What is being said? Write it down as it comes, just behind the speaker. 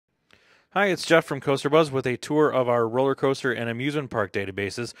Hi, it's Jeff from Coaster Buzz with a tour of our roller coaster and amusement park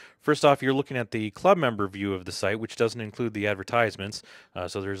databases. First off, you're looking at the club member view of the site, which doesn't include the advertisements,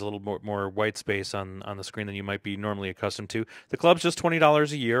 so there's a little more white space on the screen than you might be normally accustomed to. The club's just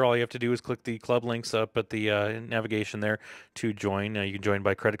 $20 a year. All you have to do is click the club links up at the navigation there to join. You can join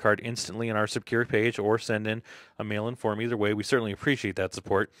by credit card instantly on our secure page or send in a mail-in form. Either way, we certainly appreciate that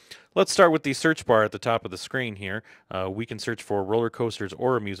support. Let's start with the search bar at the top of the screen here. We can search for roller coasters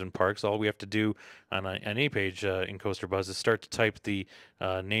or amusement parks. All we have to do on any page in Coaster Buzz is start to type the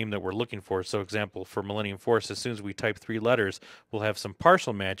name that we're looking for. So, example, for Millennium Force, as soon as we type 3 letters, we'll have some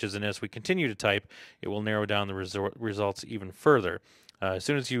partial matches, and as we continue to type, it will narrow down the results even further. As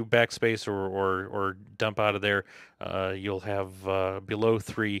soon as you backspace or dump out of there, you'll have below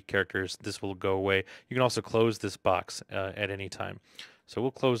 3 characters. This will go away. You can also close this box at any time. So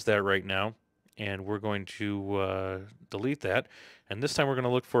we'll close that right now, and we're going to delete that. And this time we're going to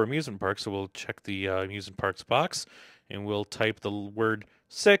look for amusement parks. So we'll check the amusement parks box, and we'll type the word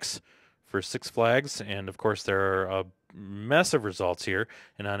 6 for Six Flags. And of course, there are a mess of results here.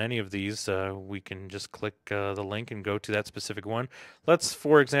 And on any of these, we can just click the link and go to that specific one. Let's,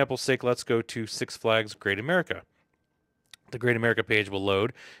 for example's sake, let's go to Six Flags Great America. The Great America page will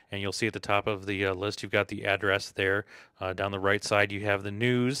load, and you'll see at the top of the list you've got the address there. Down the right side you have the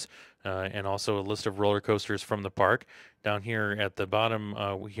news and also a list of roller coasters from the park. Down here at the bottom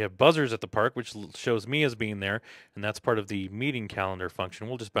we have buzzers at the park, which shows me as being there, and that's part of the meeting calendar function.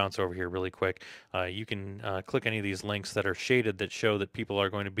 We'll just bounce over here really quick. You can click any of these links that are shaded that show that people are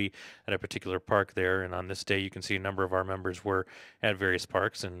going to be at a particular park there, and on this day you can see a number of our members were at various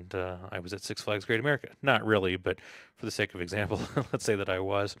parks, and I was at Six Flags Great America. Not really, but for the sake of example, let's say that I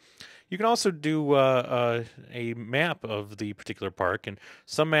was. You can also do a map of the particular park, and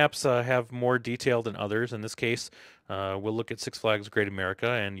some maps have more detail than others. In this case, we'll look at Six Flags Great America,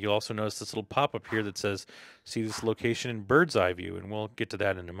 and you'll also notice this little pop-up here that says, see this location in bird's eye view, and we'll get to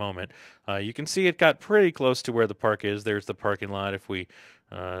that in a moment. You can see it got pretty close to where the park is. There's the parking lot. If we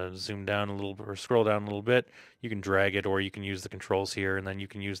zoom down a little or scroll down a little bit, you can drag it, or you can use the controls here, and then you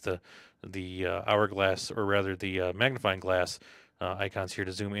can use the hourglass, or rather the magnifying glass icons here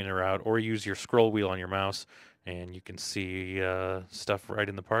to zoom in or out, or use your scroll wheel on your mouse, and you can see stuff right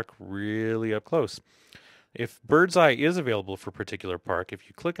in the park really up close. If Bird's Eye is available for a particular park, if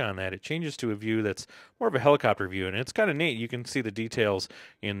you click on that, it changes to a view that's more of a helicopter view, and it's kind of neat. You can see the details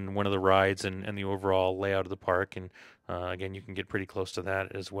in one of the rides and the overall layout of the park, and again, you can get pretty close to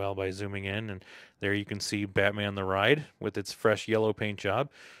that as well by zooming in, and there you can see Batman the Ride with its fresh yellow paint job.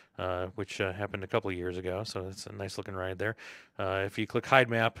 Which happened a couple of years ago, so it's a nice looking ride there. If you click hide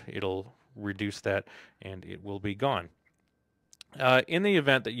map, it'll reduce that and it will be gone. In the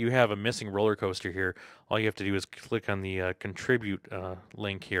event that you have a missing roller coaster here, all you have to do is click on the contribute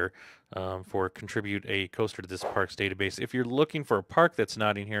link here for contribute a coaster to this park's database. If you're looking for a park that's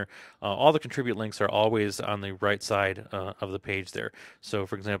not in here, all the contribute links are always on the right side of the page there. So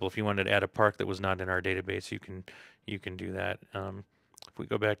for example, if you wanted to add a park that was not in our database, you can do that. If we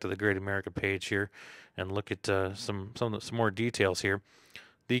go back to the Great America page here and look at some more details here,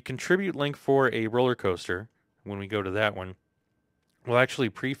 the contribute link for a roller coaster, when we go to that one, will actually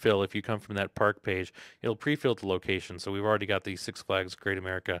pre-fill. If you come from that park page, it'll pre-fill the location. So we've already got the Six Flags Great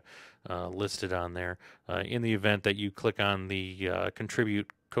America listed on there. In the event that you click on the contribute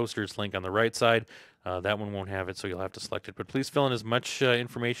coasters link on the right side, that one won't have it, so you'll have to select it. But please fill in as much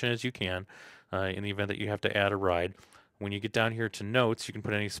information as you can in the event that you have to add a ride. When you get down here to notes, you can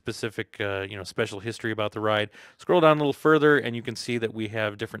put any specific, special history about the ride. Scroll down a little further, and you can see that we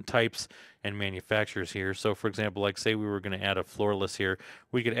have different types and manufacturers here. So, for example, like say we were going to add a floorless here,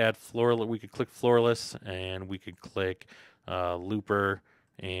 we could add floor. We could click floorless, and we could click looper,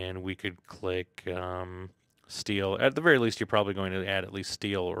 and we could click steel. At the very least, you're probably going to add at least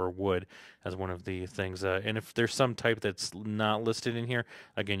steel or wood as one of the things. And if there's some type that's not listed in here,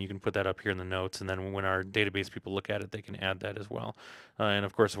 again, you can put that up here in the notes, and then when our database people look at it, they can add that as well. And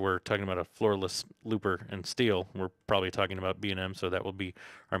of course, if we're talking about a floorless looper and steel, we're probably talking about B&M, so that will be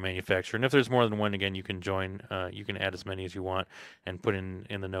our manufacturer. And if there's more than one, again, you can join, you can add as many as you want and put in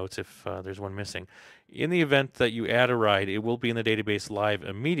the notes if there's one missing. In the event that you add a ride, it will be in the database live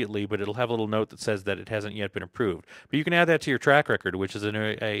immediately, but it'll have a little note that says that it hasn't yet been approved. But you can add that to your track record, which is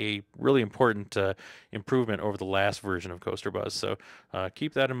a really important improvement over the last version of Coaster Buzz. So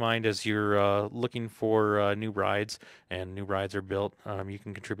keep that in mind as you're looking for new rides, and new rides are built. You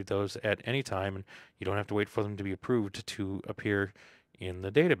can contribute those at any time, and you don't have to wait for them to be approved to appear in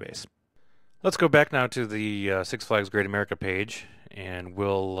the database. Let's go back now to the Six Flags Great America page, and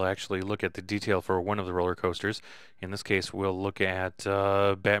we'll actually look at the detail for one of the roller coasters. In this case, we'll look at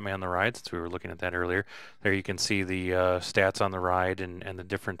Batman the Ride, since we were looking at that earlier. There you can see the stats on the ride and the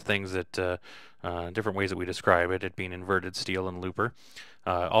different things that, different ways that we describe it, it being inverted, steel, and looper.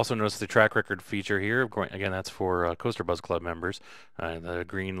 Also notice the track record feature here. Again, that's for Coaster Buzz Club members. The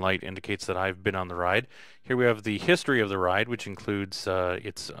green light indicates that I've been on the ride. Here we have the history of the ride, which includes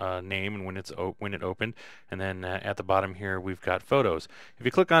its name and when it opened. And then at the bottom here, we've got photos. If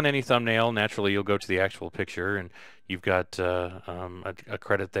you click on any thumbnail, naturally you'll go to the actual picture, and you've got a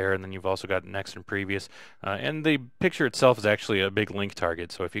credit there, and then you've also got next and previous. And the picture itself is actually a big link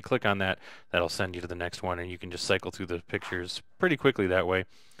target. So if you click on that, that'll send you to the next one, and you can just cycle through the pictures pretty quickly that way.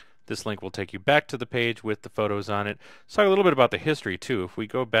 This link will take you back to the page with the photos on it. Let's talk a little bit about the history too. If we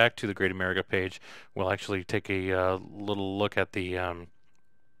go back to the Great America page, we'll actually take a little look at the,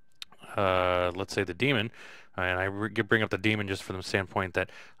 let's say, the Demon. And I bring up the Demon just from the standpoint that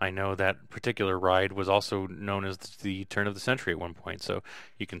I know that particular ride was also known as the Turn of the Century at one point. So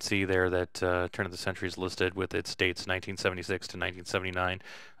you can see there that Turn of the Century is listed with its dates 1976 to 1979.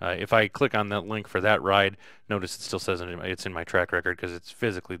 If I click on that link for that ride, notice it still says it's in my track record because it's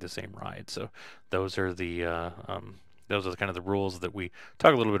physically the same ride. So those are the kind of the rules that we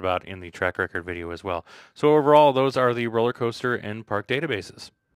talk a little bit about in the track record video as well. So overall, those are the roller coaster and park databases.